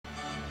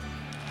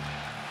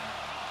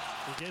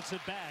He gets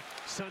it back.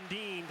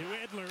 Sundin to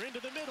Edler into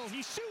the middle.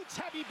 He shoots.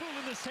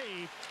 Khabibulin the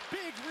save.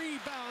 Big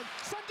rebound.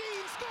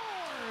 Sundin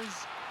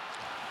scores!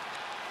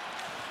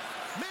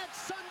 Matt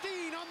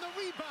Sundin on the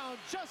rebound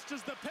just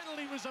as the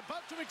penalty was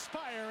about to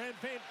expire, and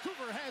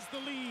Vancouver has the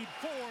lead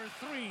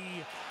 4-3.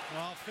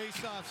 Well,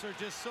 faceoffs are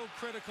just so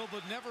critical,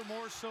 but never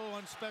more so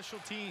on special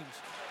teams.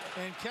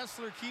 And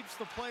Kessler keeps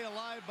the play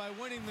alive by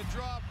winning the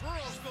draw.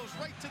 Burrows goes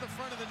right to the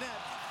front of the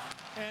net.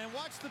 And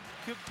watch the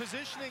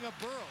positioning of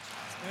Burrows.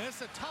 And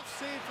it's a tough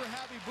save for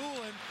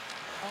Khabibulin.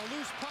 A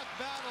loose puck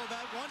battle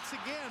that once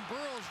again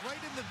Burrows right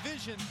in the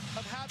vision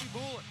of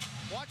Khabibulin.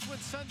 Watch when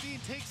Sundin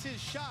takes his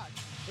shot.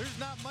 There's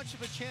not much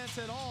of a chance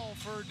at all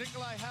for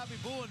Nikolai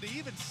Khabibulin to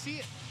even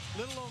see it,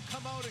 let alone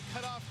come out and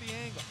cut off the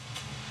angle.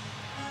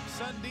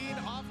 Sundin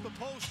off the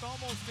post,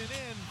 almost an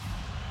in,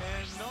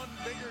 and none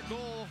bigger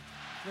goal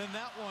than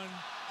that one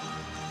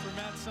for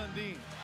Matt Sundin.